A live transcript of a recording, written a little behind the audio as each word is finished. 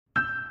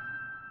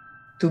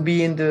to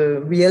be in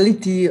the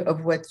reality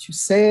of what you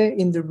say,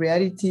 in the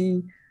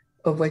reality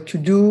of what you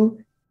do.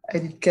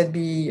 And it can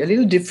be a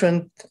little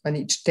different on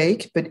each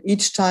take, but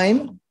each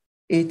time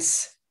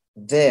it's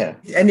there.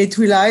 And it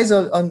relies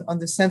on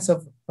the sense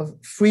of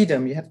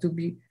freedom. You have to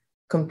be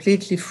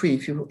completely free.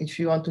 If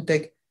you want to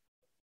take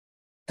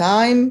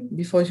time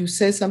before you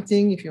say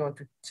something, if you want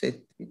to say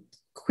it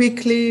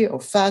quickly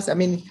or fast, I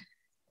mean,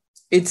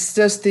 it's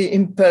just the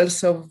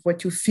impulse of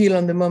what you feel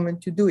on the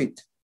moment you do it.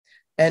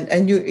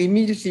 And you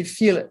immediately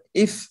feel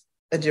if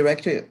a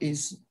director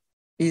is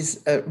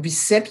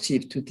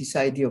receptive to this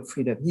idea of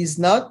freedom. He's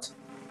not,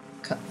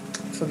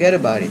 forget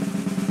about it.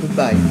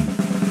 Goodbye.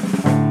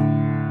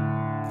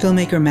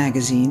 Filmmaker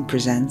Magazine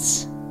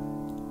presents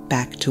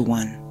Back to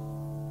One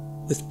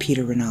with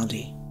Peter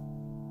Rinaldi.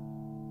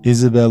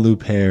 Isabelle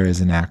Huppert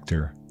is an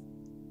actor.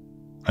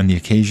 On the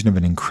occasion of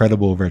an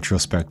incredible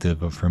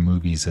retrospective of her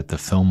movies at the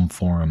Film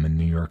Forum in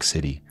New York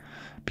City,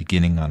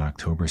 beginning on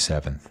October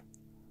 7th,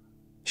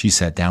 she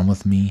sat down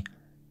with me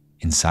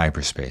in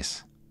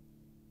cyberspace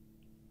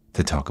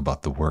to talk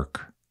about the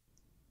work.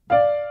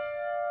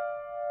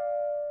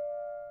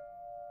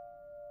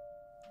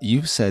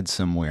 You said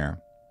somewhere,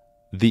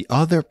 the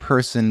other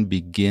person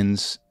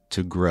begins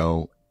to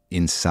grow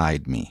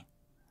inside me.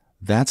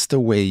 That's the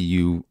way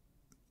you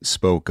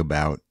spoke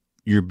about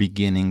your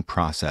beginning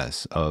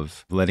process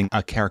of letting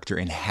a character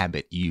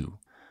inhabit you.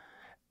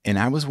 And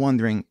I was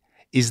wondering,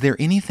 is there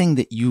anything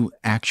that you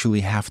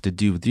actually have to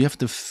do? Do you have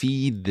to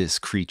feed this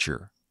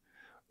creature?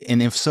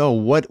 And if so,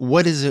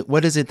 what is it?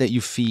 What is it that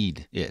you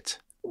feed it?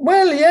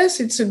 Well, yes,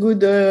 it's a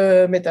good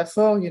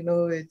metaphor. You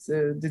know, it's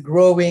the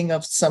growing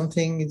of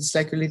something. It's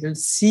like a little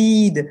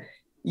seed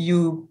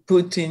you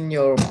put in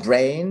your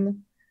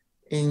brain,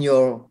 in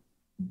your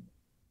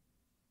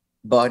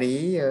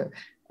body,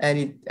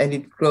 and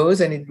it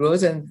grows and it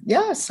grows. And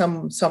yeah,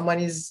 someone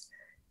is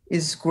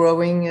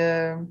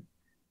growing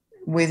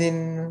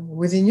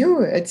within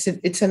you.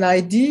 It's an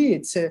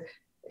idea.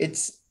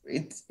 It's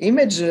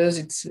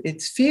images.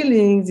 It's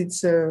feelings.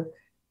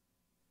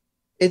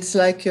 It's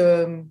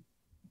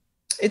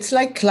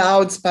like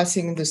clouds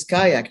passing in the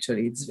sky.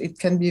 Actually, it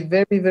can be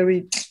very,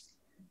 very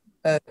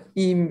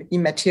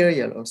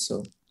immaterial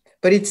also,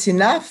 but it's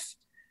enough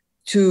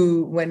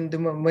to when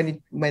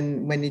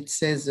it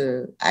says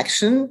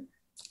action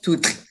to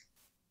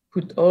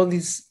put all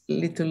these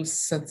little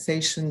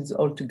sensations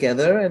all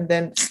together, and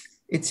then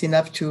it's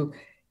enough to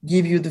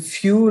give you the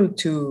fuel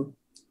to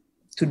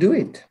do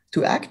it,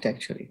 to act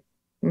actually.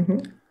 Mm-hmm.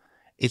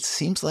 It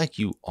seems like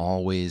you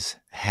always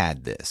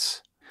had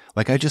this.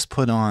 Like I just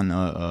put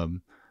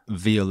on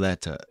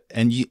Violetta,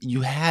 and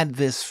you had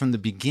this from the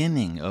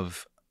beginning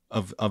of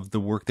the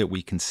work that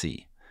we can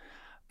see.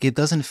 It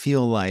doesn't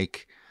feel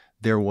like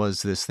there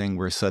was this thing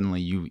where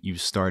suddenly you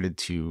started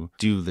to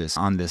do this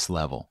on this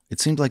level. It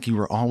seems like you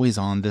were always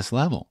on this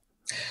level.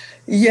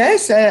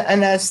 Yes,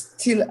 and I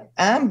still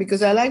am,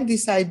 because I like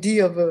this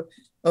idea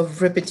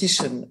of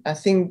repetition. I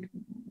think,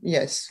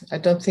 yes, I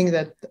don't think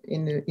that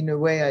in a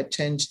way I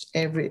changed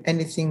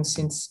anything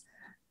since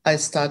I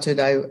started.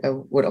 I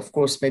would, of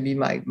course, maybe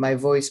my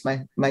voice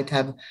might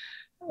have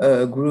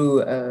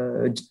grew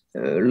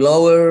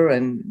lower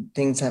and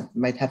things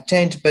might have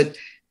changed, but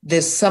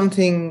there's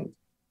something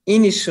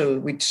initial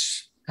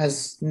which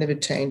has never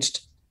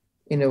changed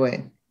in a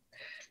way.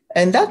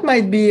 And that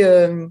might be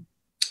the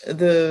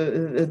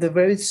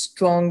very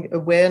strong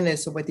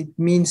awareness of what it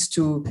means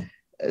to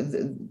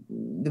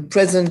the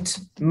present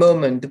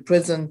moment, the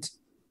present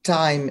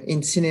time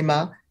in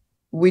cinema,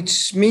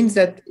 which means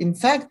that, in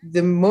fact,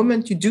 the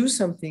moment you do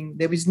something,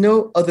 there is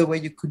no other way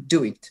you could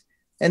do it.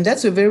 And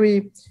that's a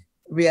very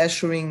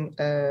reassuring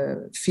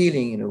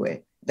feeling in a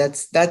way.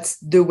 That's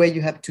the way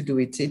you have to do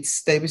it.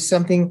 There is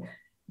something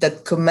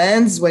that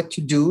commands what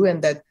you do,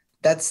 and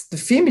that's the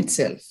film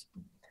itself.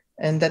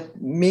 And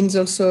that means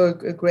also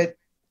a great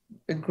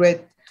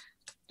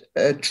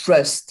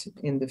trust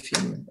in the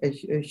film, a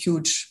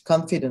huge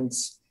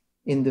confidence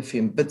in the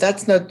film. But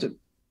that's not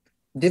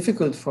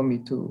difficult for me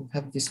to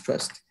have this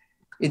trust.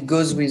 It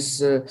goes with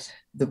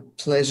the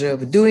pleasure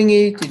of doing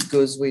it. It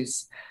goes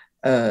with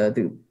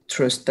the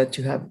trust that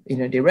you have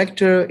in a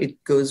director.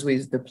 It goes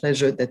with the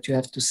pleasure that you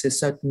have to say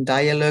certain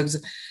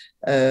dialogues.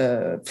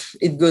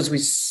 It goes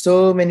with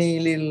so many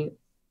little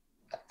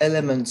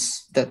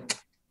elements that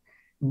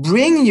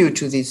bring you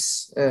to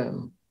this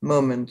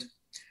moment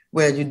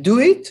where you do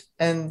it,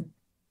 and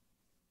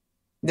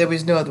there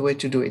is no other way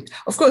to do it.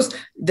 Of course,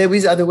 there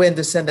is other way in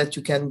the sense that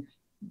you can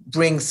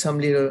bring some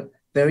little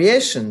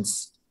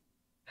variations.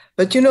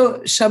 But, you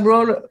know,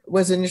 Chabrol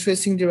was an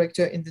interesting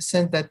director in the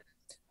sense that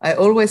I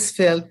always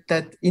felt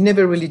that he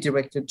never really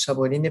directed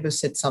Chabrol. He never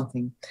said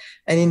something.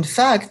 And in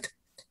fact,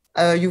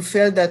 you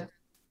felt that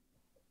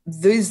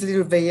these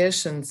little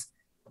variations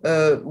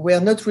were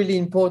not really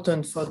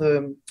important for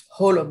the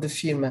whole of the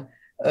film.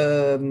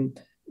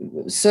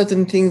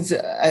 Certain things,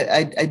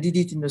 I did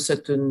it in a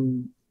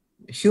certain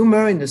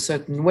humor, in a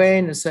certain way,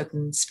 in a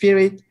certain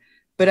spirit.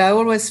 But I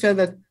always felt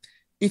that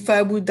if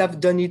I would have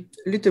done it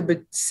a little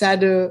bit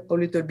sadder or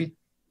a little bit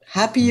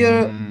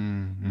happier,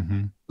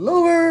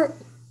 lower,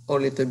 or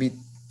a little bit,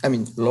 I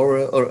mean,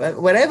 lower or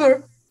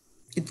whatever,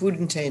 it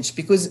wouldn't change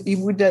because he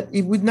would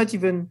not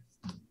even,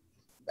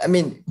 I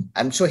mean,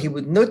 I'm sure he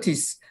would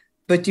notice,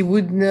 but he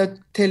would not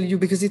tell you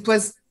because it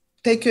was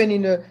taken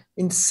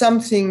in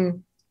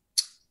something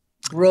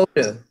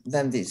broader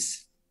than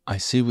this. I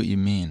see what you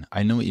mean.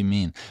 I know what you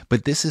mean.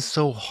 But this is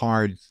so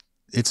hard.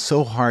 It's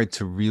so hard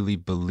to really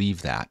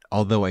believe that,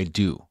 although I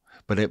do.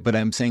 But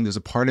I'm saying there's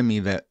a part of me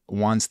that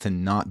wants to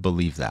not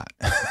believe that.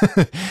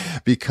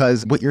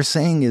 Because what you're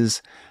saying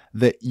is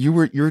that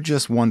you're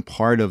just one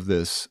part of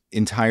this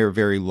entire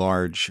very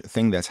large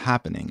thing that's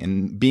happening.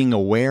 And being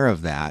aware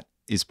of that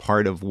is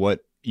part of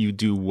what you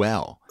do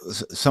well.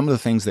 Some of the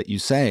things that you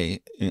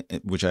say,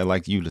 which I'd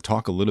like you to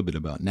talk a little bit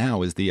about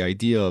now, is the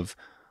idea of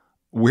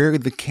where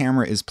the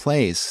camera is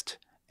placed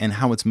and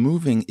how it's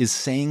moving is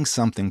saying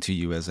something to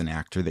you as an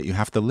actor that you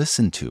have to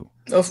listen to.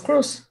 Of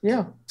course,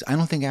 yeah. I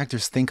don't think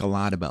actors think a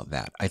lot about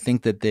that. I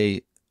think that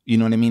they, you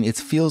know what I mean? It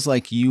feels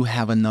like you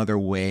have another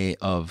way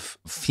of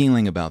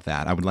feeling about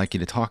that. I would like you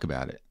to talk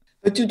about it.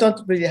 But you don't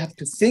really have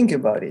to think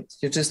about it.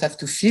 You just have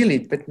to feel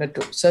it, but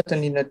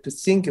certainly not to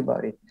think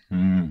about it.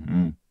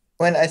 Mm-hmm.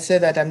 When I say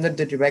that I'm not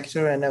the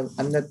director and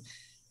I'm not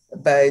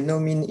by no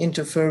means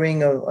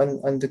interfering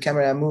on the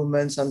camera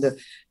movements,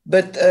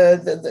 but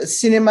the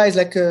cinema is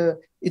like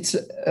it's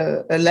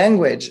a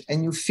language,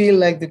 and you feel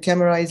like the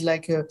camera is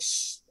like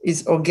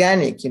is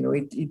organic. You know,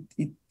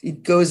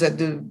 it goes at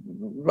the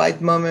right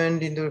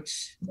moment.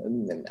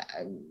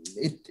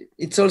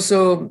 It's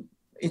also,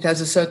 it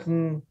has a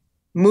certain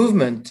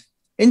movement.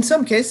 In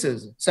some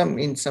cases,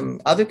 in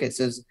some other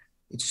cases,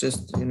 it's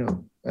just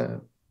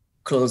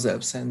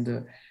close-ups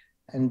and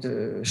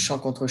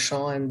chant contre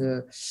chant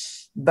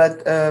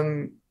but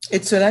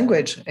it's a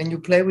language, and you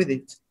play with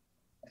it,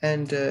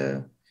 and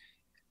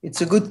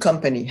it's a good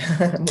company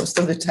most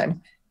of the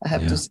time. I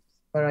have to say,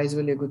 camera is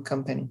really a good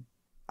company.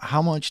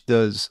 How much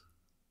does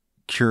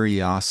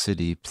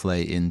curiosity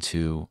play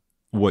into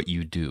what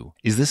you do?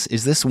 Is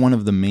this one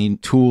of the main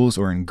tools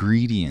or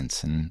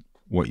ingredients in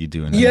what you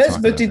do? Yes,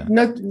 but it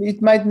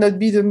might not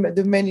be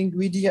the main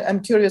ingredient. I'm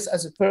curious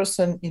as a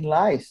person in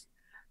life.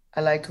 I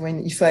like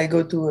if I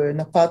go to an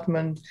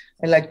apartment,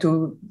 I like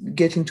to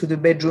get into the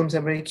bedrooms.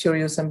 I'm very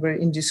curious. I'm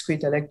very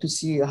indiscreet. I like to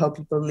see how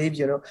people live,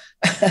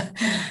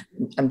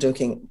 I'm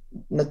joking,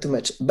 not too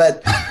much.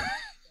 But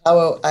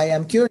I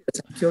am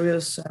curious. I'm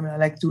curious. I mean, I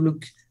like to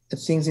look at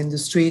things in the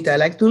street. I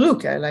like to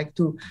look. I like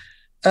to,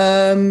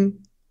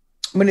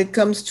 when it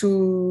comes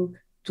to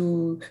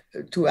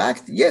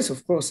act, yes,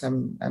 of course,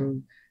 I'm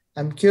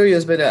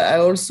curious. But I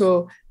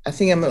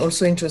think I'm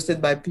also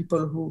interested by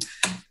people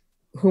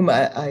whom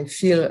I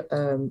feel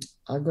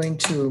are going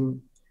to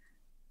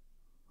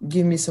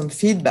give me some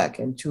feedback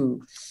and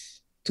to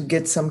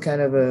get some kind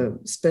of a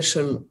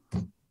special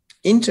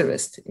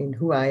interest in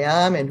who I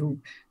am and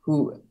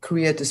who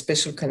create a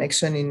special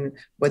connection in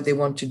what they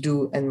want to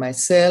do and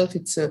myself.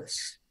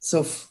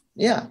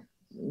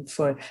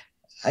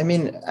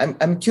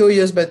 I'm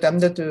curious, but I'm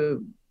not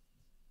a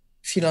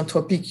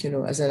philanthropic,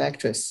 as an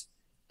actress.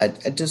 I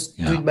just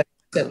do it by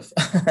myself.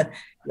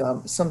 You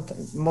are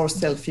sometimes more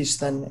selfish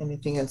than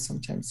anything else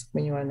sometimes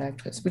when you are an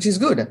actress, which is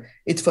good.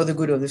 It's for the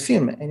good of the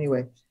film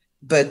anyway.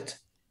 But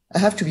I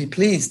have to be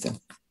pleased.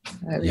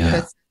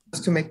 That's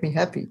to make me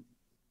happy.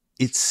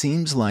 It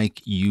seems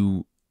like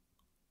you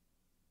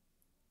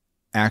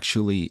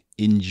actually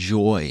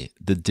enjoy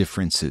the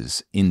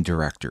differences in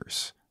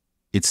directors.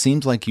 It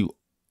seems like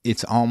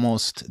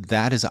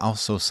that is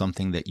also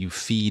something that you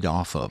feed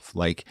off of.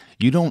 Like,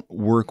 you don't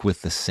work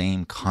with the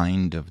same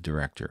kind of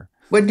director.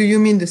 What do you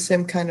mean, the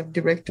same kind of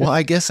director? Well,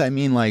 I guess I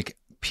mean like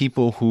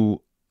people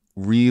who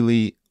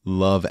really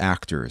love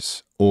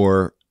actors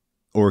or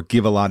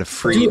give a lot of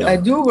freedom. I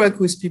do work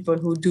with people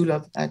who do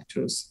love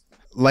actors.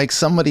 Like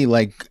somebody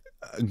like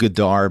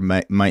Godard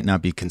might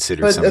not be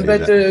considered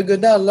somebody But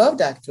Godard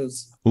loved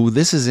actors. Oh,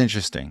 this is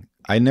interesting.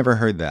 I never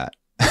heard that.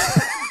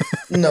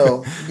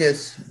 No,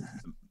 yes.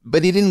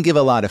 But he didn't give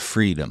a lot of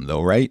freedom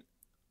though, right?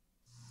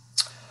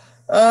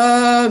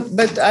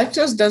 But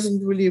actors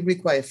doesn't really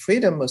require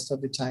freedom most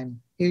of the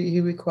time.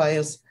 He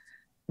requires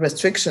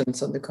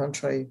restrictions, on the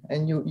contrary,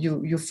 and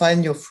you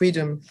find your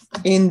freedom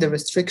in the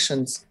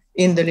restrictions,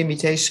 in the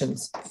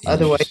limitations.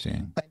 Otherwise, you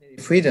don't find any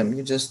freedom.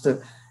 You just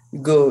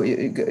go.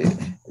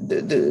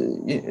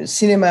 The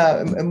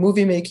cinema,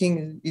 movie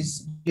making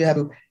is, you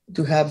have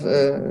to have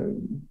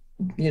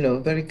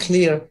very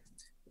clear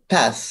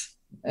path,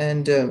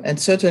 and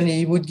certainly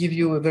he would give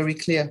you a very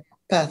clear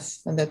path,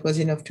 and that was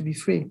enough to be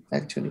free.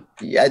 Actually,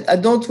 I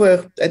don't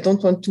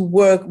want to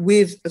work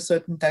with a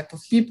certain type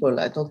of people.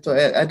 I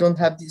don't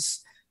have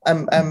this.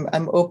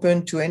 I'm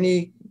open to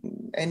any.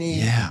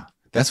 Yeah,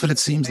 that's what it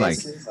seems like.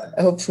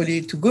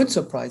 Hopefully, to good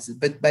surprises.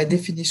 But by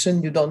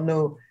definition, you don't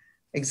know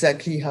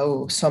exactly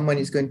how someone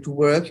is going to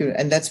work,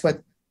 and that's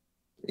what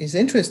is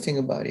interesting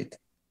about it.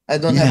 I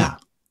don't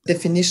have a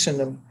definition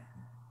of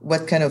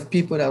what kind of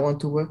people I want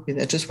to work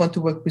with. I just want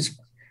to work with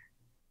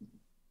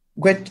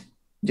great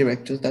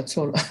directors, that's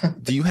all.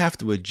 Do you have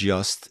to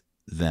adjust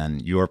then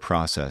your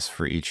process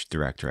for each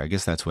director? I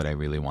guess that's what I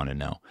really want to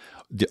know.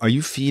 Are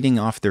you feeding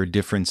off their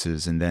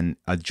differences and then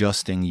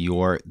adjusting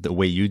the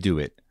way you do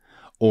it?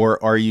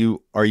 Or are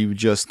you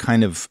just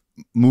kind of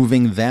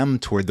moving them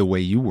toward the way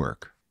you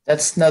work?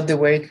 That's not the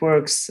way it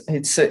works.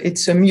 It's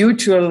a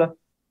mutual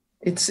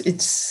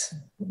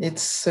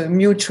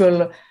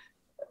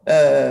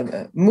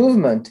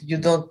movement. You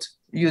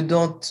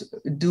don't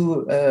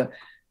do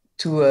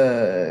to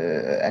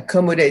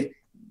accommodate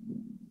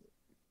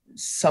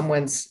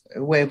someone's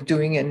way of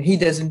doing, and he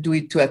doesn't do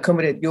it to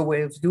accommodate your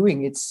way of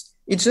doing.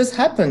 It just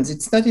happens.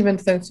 It's not even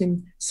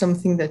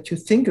something that you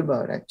think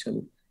about,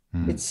 actually.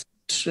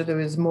 There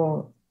is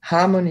more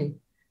harmony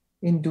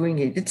in doing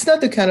it. It's not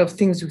the kind of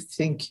things you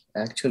think,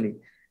 actually.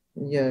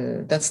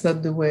 Yeah, that's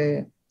not the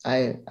way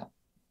I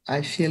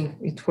feel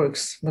it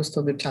works most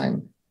of the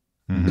time.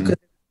 Because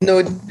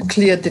no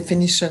clear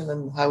definition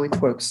on how it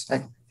works,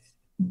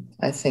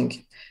 I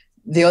think.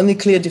 The only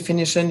clear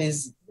definition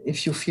is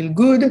if you feel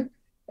good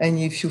and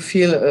if you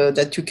feel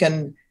that you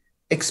can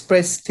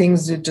express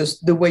things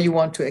just the way you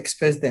want to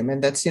express them,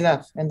 and that's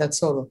enough, and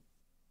that's all.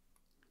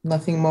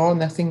 Nothing more,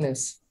 nothing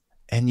less.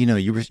 And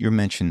you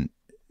mentioned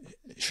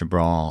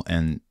Chabrol,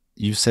 and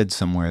you said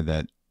somewhere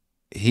that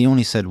he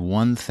only said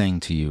one thing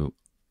to you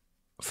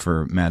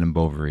for Madame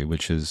Bovary,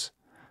 which is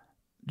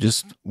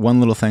just one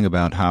little thing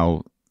about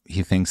how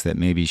he thinks that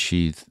maybe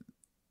she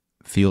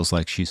feels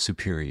like she's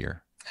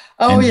superior.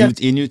 Oh, and yeah.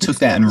 And you took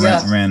that and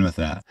ran with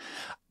that.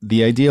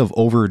 The idea of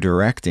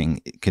over-directing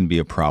can be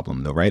a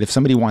problem, though, right? If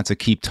somebody wants to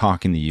keep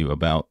talking to you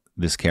about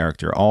this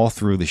character all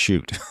through the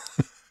shoot,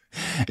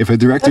 if a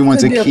director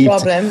wants to keep...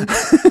 That's a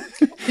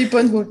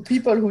problem.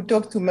 People who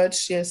talk too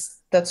much,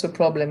 yes, that's a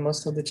problem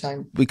most of the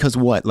time. Because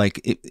what?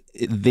 Like,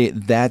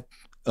 that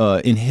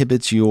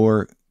inhibits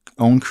your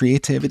own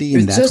creativity?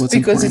 And it's that's just what's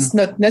because important? It's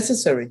not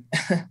necessary.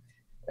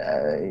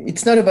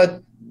 It's not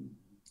about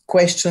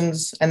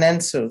questions and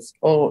answers,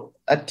 or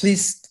at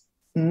least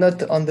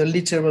not on the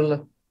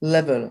literal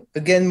level.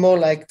 Again, more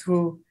like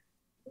through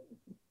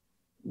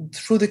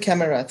the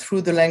camera,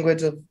 through the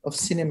language of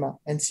cinema.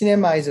 And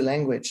cinema is a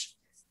language.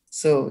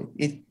 So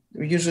it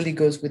usually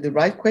goes with the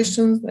right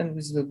questions and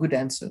with the good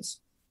answers.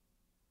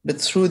 But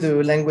through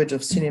the language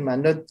of cinema,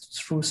 not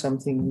through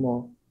something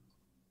more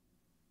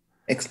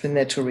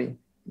explanatory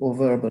or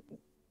verbal.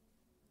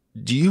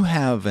 Do you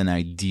have an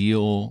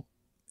ideal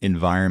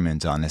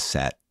environment on a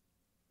set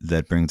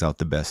that brings out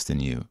the best in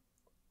you?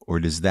 Or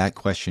does that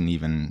question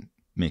even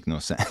make no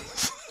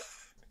sense?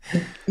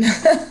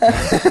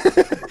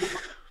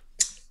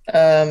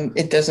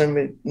 It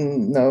doesn't.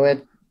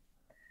 No,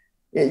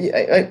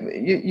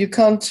 you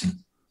can't.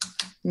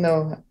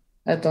 No,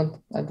 I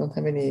don't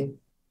have any.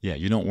 Yeah,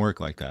 you don't work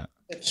like that.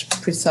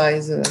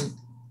 Precise.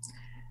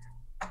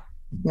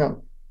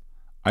 No.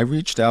 I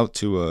reached out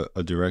to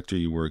a director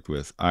you worked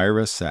with,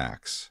 Ira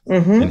Sachs,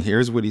 Mm-hmm. and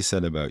here's what he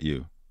said about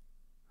you.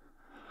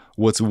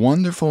 What's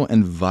wonderful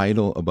and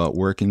vital about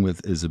working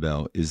with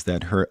Isabelle is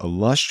that her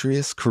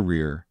illustrious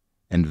career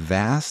and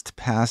vast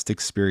past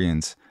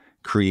experience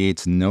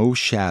creates no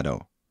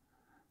shadow.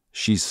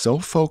 She's so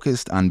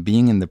focused on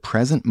being in the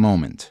present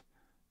moment,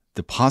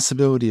 the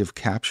possibility of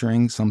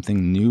capturing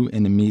something new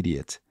and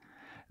immediate,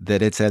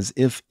 that it's as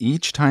if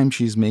each time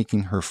she's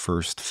making her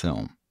first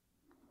film.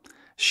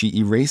 She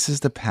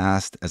erases the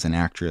past as an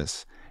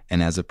actress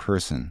and as a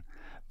person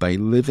by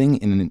living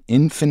in an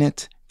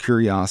infinite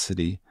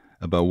curiosity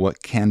about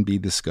what can be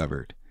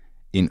discovered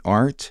in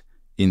art,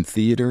 in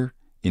theater,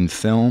 in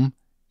film,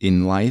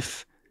 in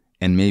life,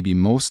 and maybe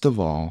most of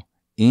all,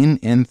 in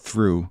and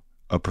through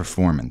a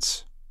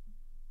performance.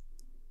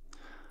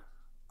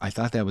 I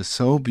thought that was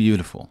so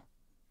beautiful.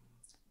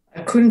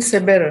 I couldn't say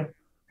better.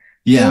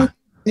 Yeah. You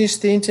finish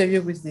the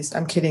interview with this.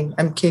 I'm kidding.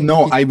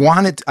 No, I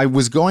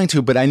was going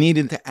to, but I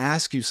needed to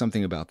ask you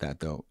something about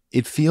that, though.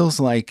 It feels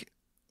like,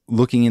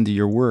 looking into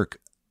your work,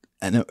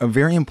 and a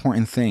very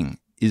important thing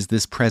is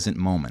this present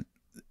moment.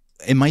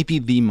 It might be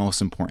the most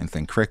important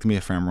thing, correct me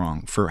if I'm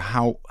wrong, for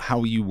how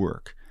you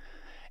work.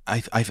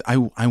 I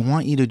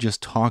want you to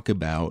just talk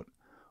about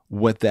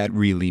what that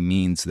really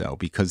means, though,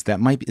 because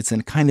it's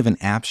a kind of an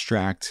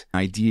abstract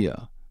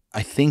idea.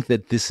 I think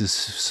that this is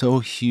so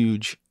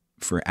huge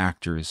for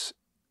actors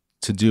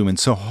to do and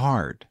so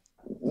hard.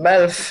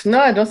 Well, no,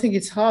 I don't think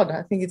it's hard.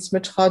 I think it's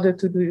much harder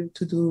to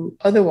do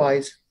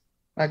otherwise,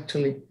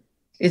 actually.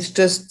 It's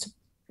just,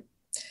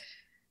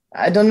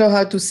 I don't know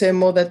how to say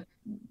more that,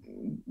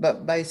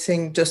 but by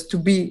saying just to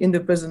be in the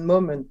present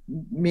moment,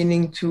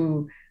 meaning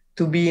to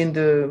be in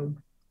the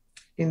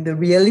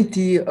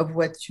reality of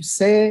what you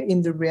say,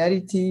 in the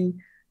reality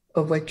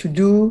of what you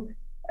do.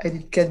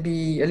 And it can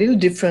be a little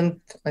different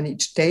on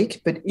each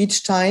take, but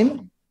each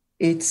time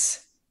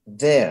it's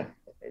there.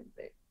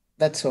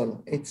 That's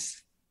all.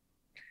 It's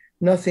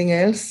nothing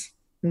else,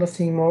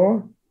 nothing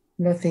more,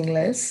 nothing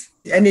less.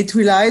 And it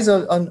relies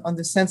on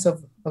the sense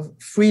of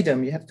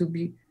freedom. You have to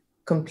be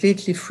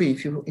completely free.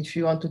 If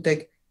you want to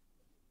take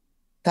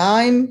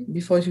time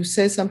before you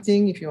say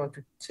something, if you want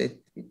to say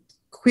it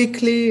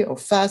quickly or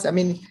fast, I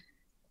mean,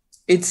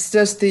 it's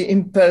just the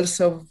impulse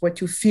of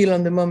what you feel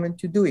on the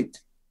moment you do it.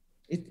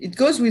 It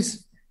goes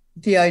with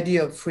the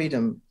idea of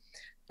freedom.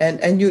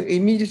 And you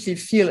immediately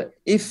feel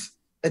if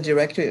a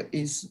director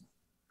is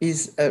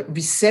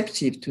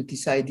receptive to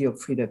this idea of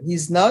freedom.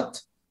 He's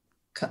not,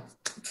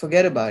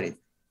 forget about it,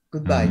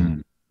 goodbye.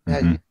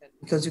 Mm-hmm.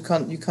 Because you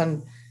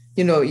can't,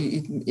 you know,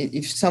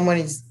 if someone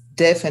is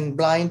deaf and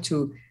blind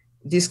to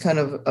this kind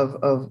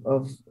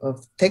of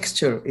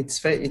texture, it's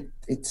very,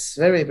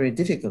 very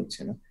difficult,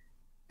 you know.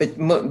 But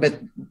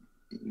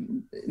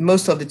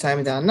most of the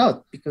time they are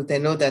not, because they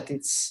know that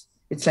it's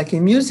like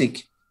in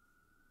music.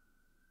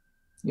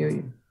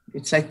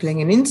 It's like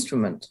playing an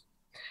instrument.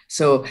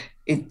 So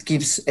it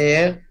gives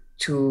air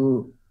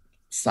to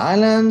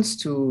silence,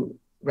 to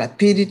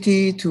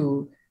rapidity,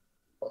 to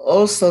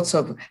all sorts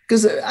of,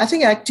 because I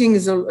think acting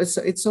is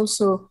it's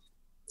also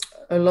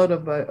a lot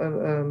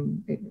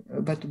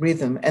about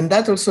rhythm, and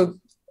that also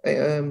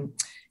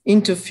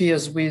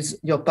interferes with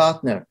your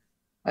partner.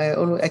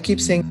 I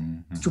keep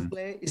saying to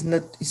play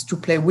is to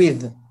play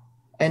with,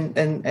 and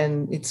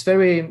it's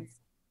very,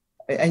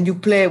 and you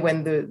play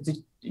when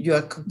you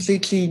are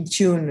completely in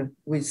tune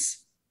with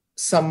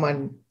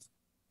someone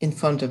in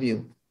front of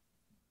you.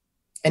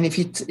 And if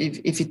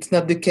it's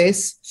not the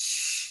case,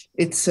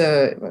 it's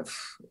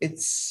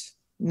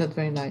not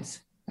very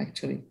nice,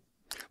 actually.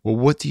 Well,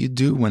 what do you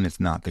do when it's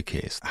not the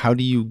case? How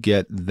do you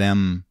get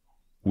them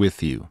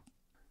with you?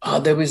 Oh,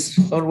 there is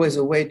always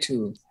a way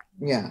to,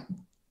 yeah.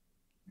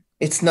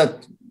 It's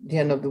not the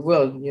end of the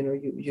world, you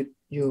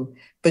know,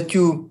 but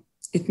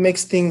it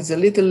makes things a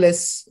little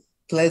less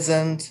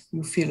pleasant.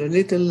 You feel a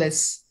little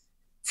less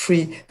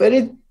free, but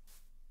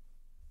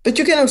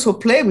you can also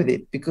play with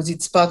it because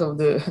it's part of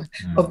the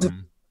of the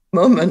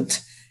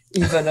moment.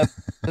 Even if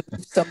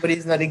somebody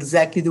is not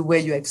exactly the way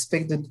you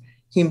expected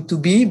him to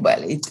be,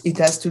 well, it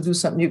has to do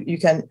something. You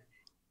can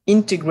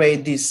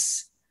integrate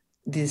this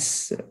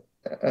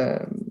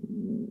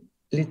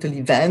little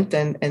event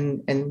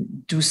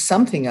and do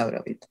something out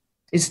of it.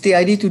 It's the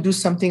idea to do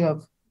something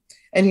of.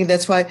 I think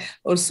that's why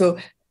also,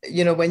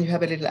 you know, when you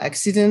have a little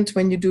accident,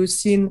 when you do a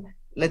scene,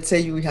 let's say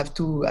you have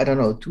to, I don't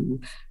know,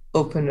 to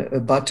open a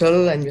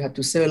bottle and you have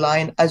to say a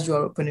line as you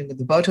are opening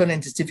the bottle,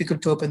 and it's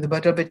difficult to open the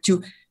bottle, but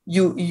you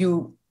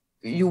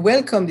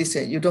welcome this.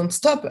 You don't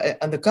stop.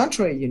 On the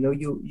contrary, you know,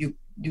 you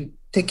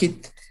take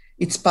it.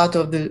 It's part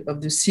of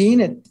the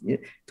scene, and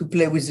to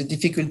play with the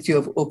difficulty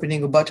of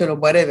opening a bottle or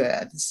whatever.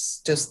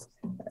 It's just,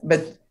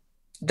 but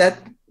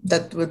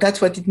that's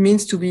what it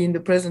means to be in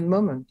the present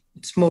moment.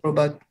 It's more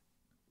about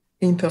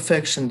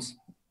imperfections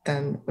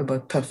than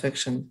about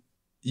perfection.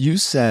 You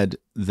said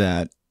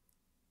that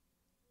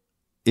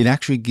it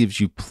actually gives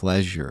you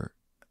pleasure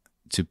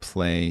to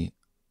play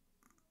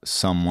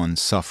someone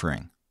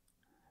suffering.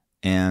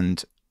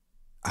 And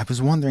I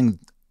was wondering,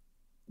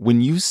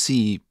 when you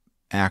see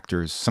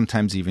actors,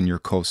 sometimes even your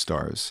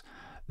co-stars,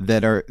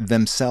 that are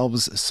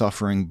themselves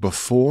suffering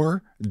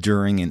before,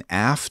 during, and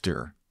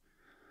after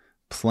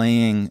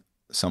playing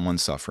someone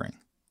suffering.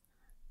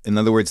 In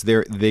other words,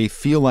 they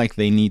feel like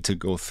they need to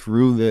go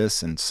through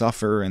this and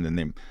suffer, and then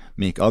they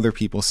make other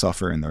people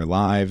suffer in their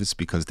lives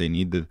because they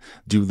need to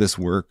do this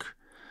work.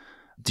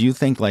 Do you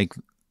think like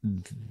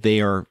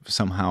they are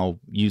somehow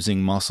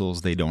using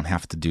muscles they don't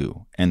have to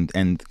do and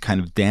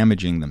kind of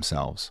damaging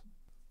themselves?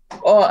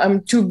 Oh,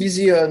 I'm too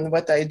busy on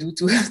what I do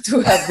to have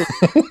the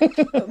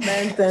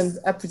comment and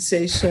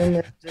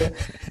appreciation.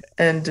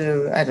 And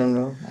I don't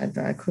know.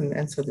 I couldn't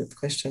answer that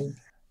question.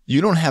 You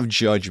don't have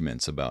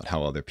judgments about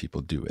how other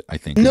people do it, I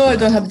think. No, I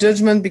don't have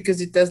judgment because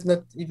it does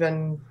not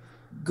even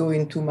go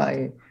into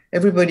my...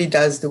 Everybody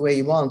does the way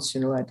he wants,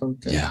 you know. I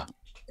don't... Yeah.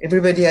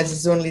 Everybody has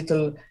his own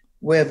little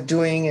way of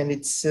doing, and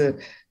it's...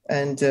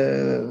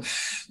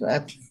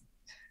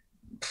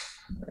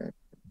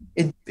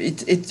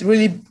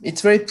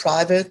 it's very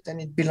private, and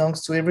it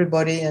belongs to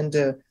everybody, and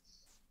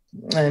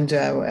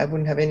I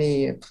wouldn't have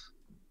any...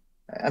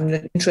 I'm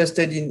not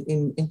interested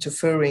in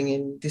interfering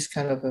in this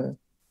kind of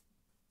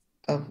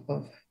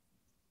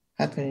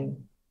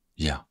happening.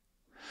 Yeah.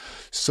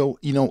 So,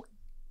 you know,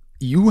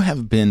 you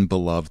have been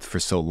beloved for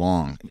so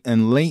long,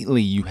 and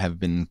lately you have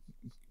been,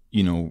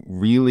 you know,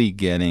 really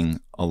getting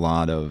a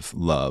lot of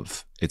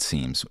love, it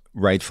seems,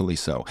 rightfully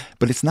so.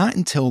 But it's not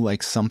until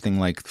like something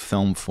like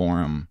Film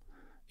Forum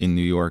in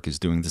New York is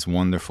doing this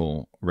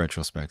wonderful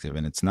retrospective,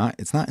 and it's not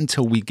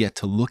until we get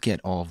to look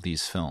at all of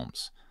these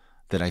films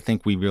that I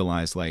think we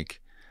realize,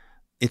 like,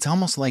 it's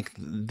almost like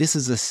this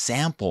is a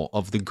sample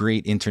of the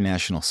great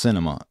international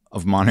cinema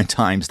of modern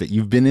times that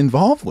you've been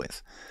involved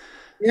with.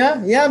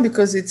 Yeah,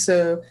 because it's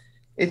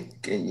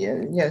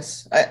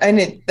yes, and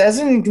it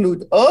doesn't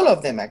include all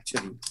of them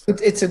actually.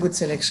 It's a good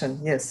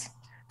selection, yes,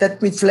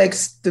 that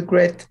reflects the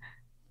great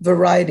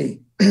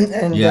variety,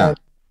 and yeah.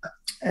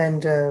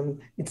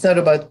 It's not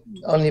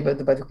only about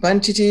the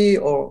quantity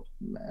or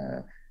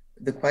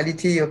the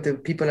quality of the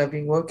people I've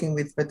been working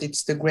with, but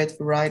it's the great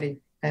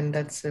variety, and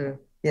that's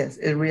yes,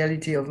 a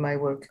reality of my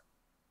work.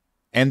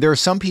 And there are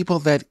some people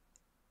that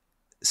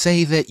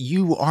say that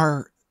you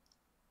are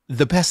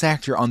the best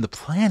actor on the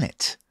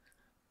planet.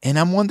 And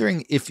I'm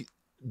wondering if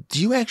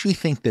Do you actually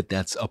think that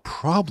that's a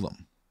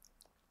problem?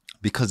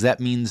 Because that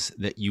means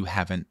that you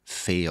haven't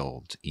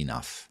failed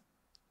enough.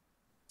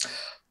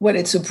 Well,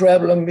 it's a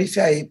problem if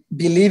I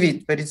believe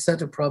it, but it's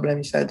not a problem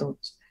if I don't.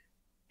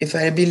 If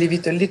I believe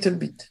it a little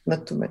bit,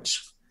 not too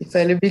much. If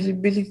I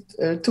believe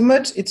it too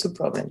much, it's a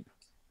problem.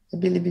 I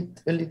believe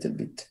it a little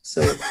bit.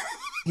 So it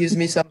gives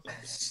me some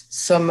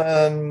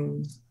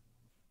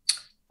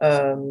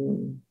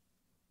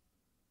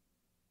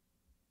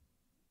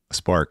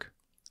spark.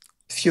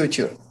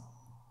 Future.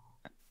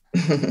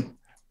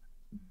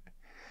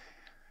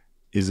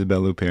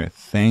 Isabelle Huppert,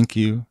 thank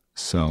you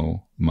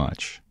so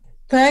much.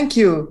 Thank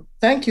you.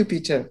 Thank you,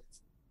 Peter.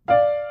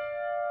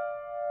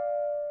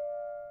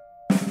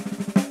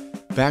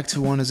 Back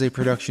to One is a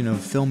production of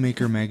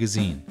Filmmaker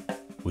Magazine,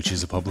 which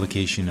is a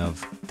publication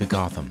of The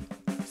Gotham,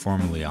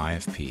 formerly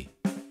IFP.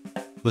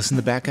 Listen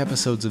to back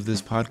episodes of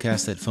this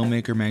podcast at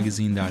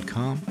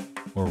filmmakermagazine.com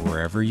or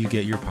wherever you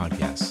get your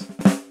podcasts.